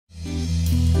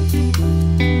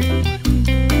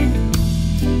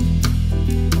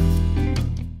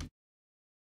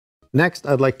Next,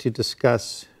 I'd like to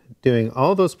discuss doing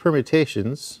all those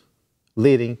permutations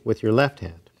leading with your left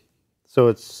hand. So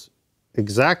it's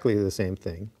exactly the same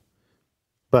thing,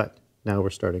 but now we're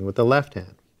starting with the left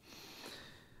hand.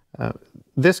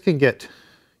 This can get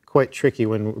quite tricky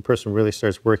when a person really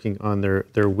starts working on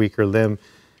their weaker limb,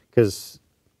 because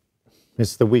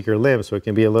it's the weaker limb, so it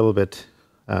can be a little bit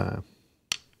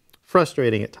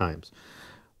frustrating at times.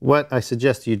 What I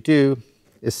suggest you do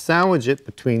is sandwich it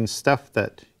between stuff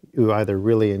that you either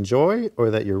really enjoy or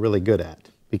that you're really good at,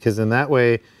 because in that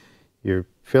way you're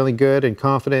feeling good and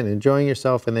confident and enjoying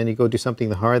yourself, and then you go do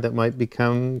something hard that might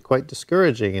become quite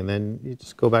discouraging, and then you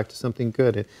just go back to something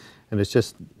good. And it's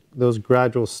just those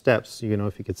gradual steps. You know,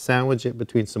 if you could sandwich it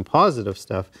between some positive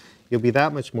stuff, you'll be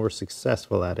that much more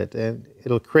successful at it, and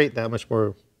it'll create that much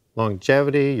more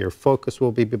longevity. Your focus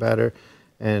will be better,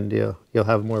 and you'll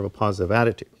have more of a positive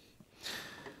attitude.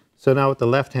 So now with the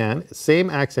left hand, same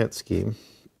accent scheme.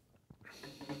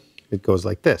 It goes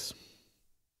like this.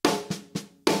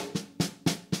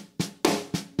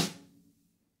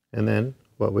 And then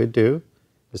what we do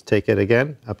is take it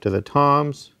again up to the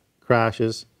toms,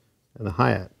 crashes, and the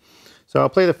hi-hat. So I'll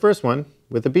play the first one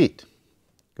with a beat.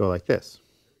 Go like this.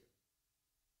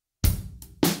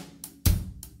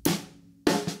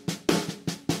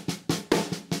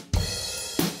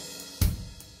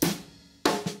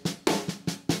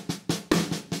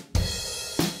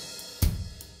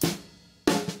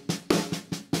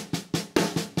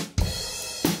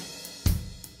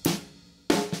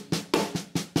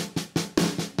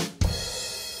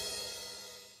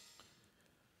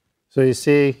 So you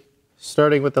see,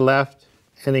 starting with the left,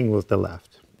 ending with the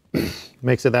left.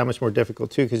 Makes it that much more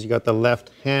difficult too, because you got the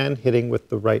left hand hitting with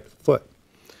the right foot.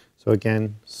 So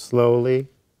again, slowly,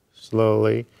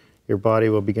 slowly, your body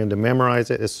will begin to memorize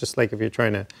it. It's just like if you're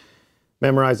trying to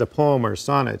memorize a poem or a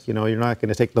sonnet, you know, you're not going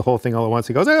to take the whole thing all at once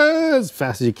and go as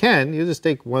fast as you can. You just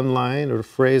take one line or a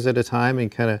phrase at a time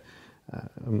and kind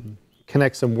of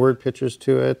connect some word pictures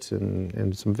to it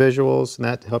and some visuals and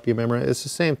that to help you memorize. It's the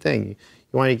same thing.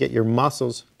 You want to get your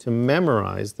muscles to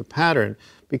memorize the pattern,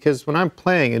 because when I'm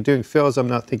playing and doing fills, I'm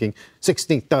not thinking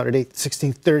 16th dotted 8th,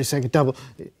 16th 32nd double.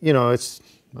 You know,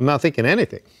 I'm not thinking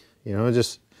anything. You know,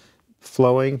 just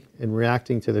flowing and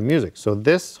reacting to the music. So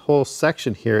this whole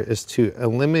section here is to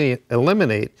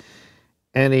eliminate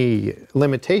any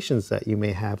limitations that you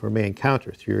may have or may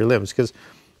encounter through your limbs. Because,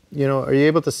 you know, are you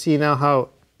able to see now how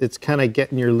it's kind of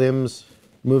getting your limbs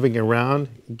moving around?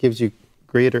 It gives you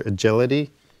greater agility.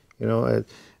 You know,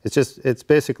 it's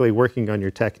basically working on your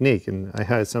technique. And I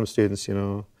had some students, you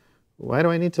know, why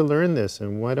do I need to learn this?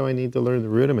 And why do I need to learn the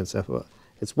rudiments? Well,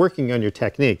 it's working on your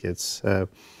technique. It's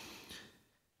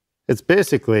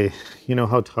basically, you know,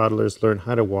 how toddlers learn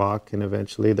how to walk and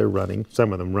eventually they're running.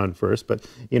 Some of them run first, but,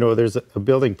 you know, there's a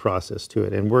building process to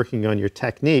it. And working on your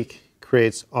technique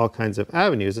creates all kinds of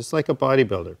avenues. It's like a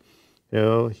bodybuilder. You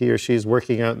know, he or she's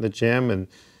working out in the gym and,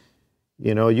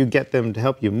 you know, you get them to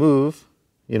help you move.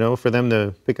 You know, for them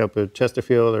to pick up a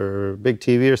Chesterfield or a big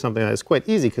TV or something like that, it's quite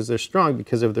easy because they're strong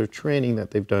because of their training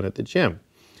that they've done at the gym.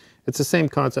 It's the same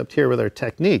concept here with our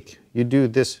technique. You do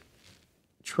this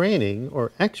training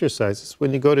or exercises,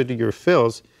 when you go to do your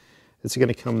fills, it's going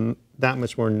to come that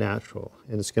much more natural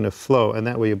and it's going to flow, and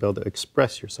that way you'll be able to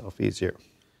express yourself easier.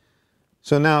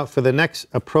 So now for the next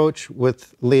approach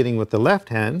with leading with the left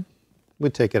hand, we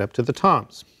take it up to the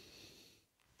toms.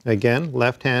 Again,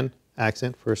 left hand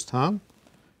accent first tom,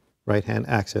 right hand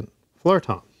accent floor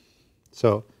tom.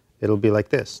 So it'll be like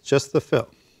this, just the fill.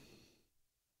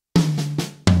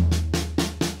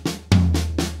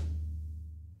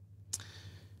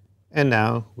 And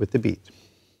now with the beat.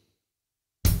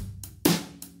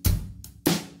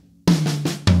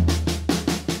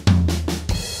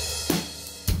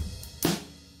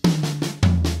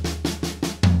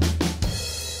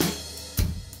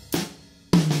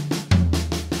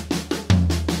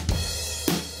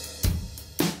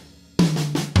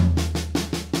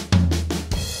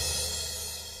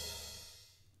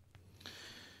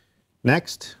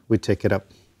 Next, we take it up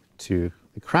to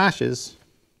the crashes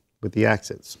with the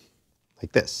accents,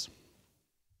 like this.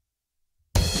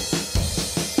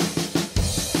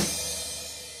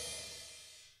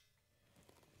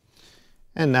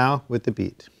 And now with the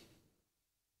beat.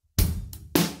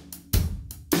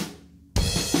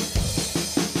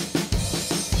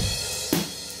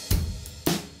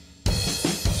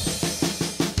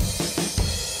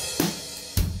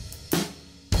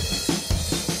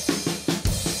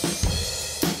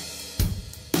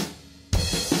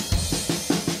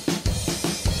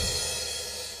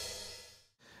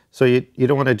 So you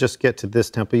don't want to just get to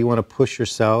this tempo, you want to push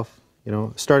yourself, you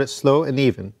know, start it slow and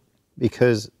even,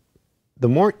 because the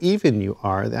more even you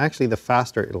are, actually the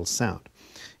faster it'll sound.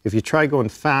 If you try going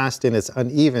fast and it's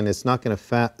uneven, it's not going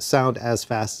to sound as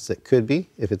fast as it could be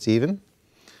if it's even.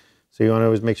 So you want to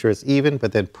always make sure it's even,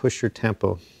 but then push your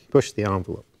tempo, push the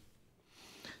envelope.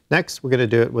 Next, we're going to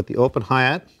do it with the open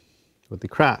hi-hat, with the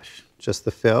crash, just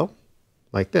the fill,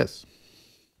 like this.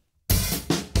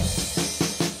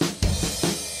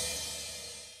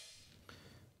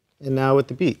 And now with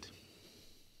the beat.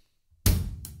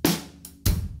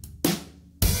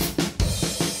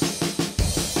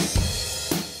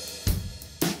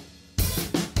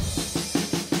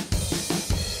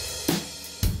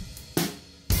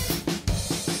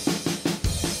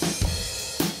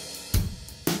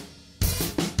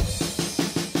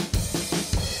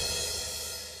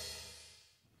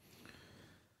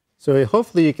 So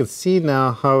hopefully you can see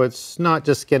now how it's not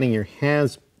just getting your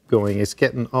hands going, it's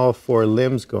getting all four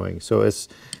limbs going. So it's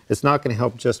not going to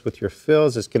help just with your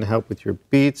fills, it's going to help with your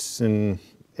beats and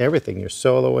everything, your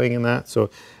soloing and that. So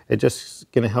it's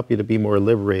just going to help you to be more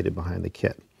liberated behind the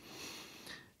kit.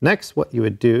 Next, what you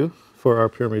would do for our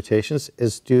permutations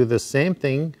is do the same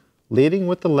thing, leading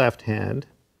with the left hand,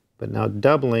 but now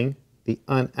doubling the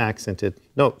unaccented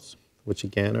notes, which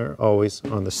again are always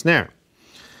on the snare.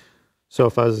 So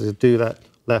if I was to do that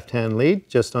left hand lead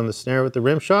just on the snare with the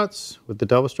rim shots, with the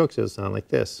double strokes, it'll sound like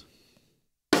this.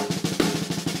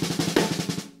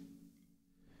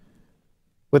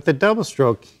 With the double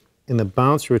stroke in the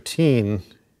bounce routine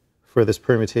for this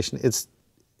permutation,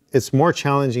 it's more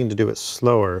challenging to do it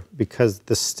slower because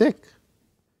the stick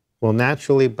will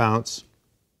naturally bounce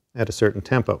at a certain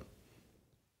tempo,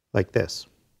 like this.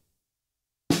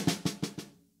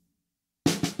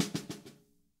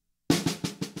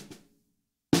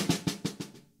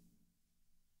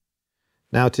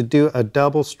 Now to do a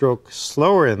double stroke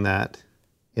slower in that,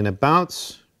 in a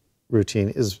bounce routine,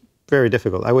 is very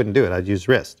difficult. I wouldn't do it, I'd use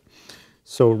wrist.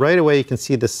 So right away you can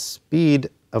see the speed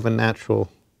of a natural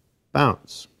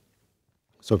bounce.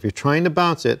 So if you're trying to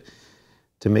bounce it,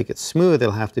 to make it smooth,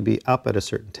 it'll have to be up at a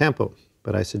certain tempo.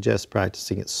 But I suggest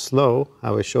practicing it slow,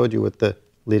 how I showed you with the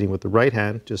leading with the right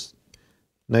hand, just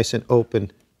nice and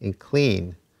open and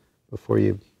clean before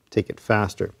you take it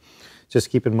faster. Just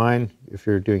keep in mind, if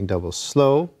you're doing double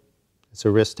slow, it's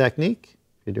a wrist technique.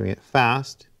 If you're doing it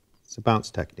fast, it's a bounce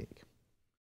technique.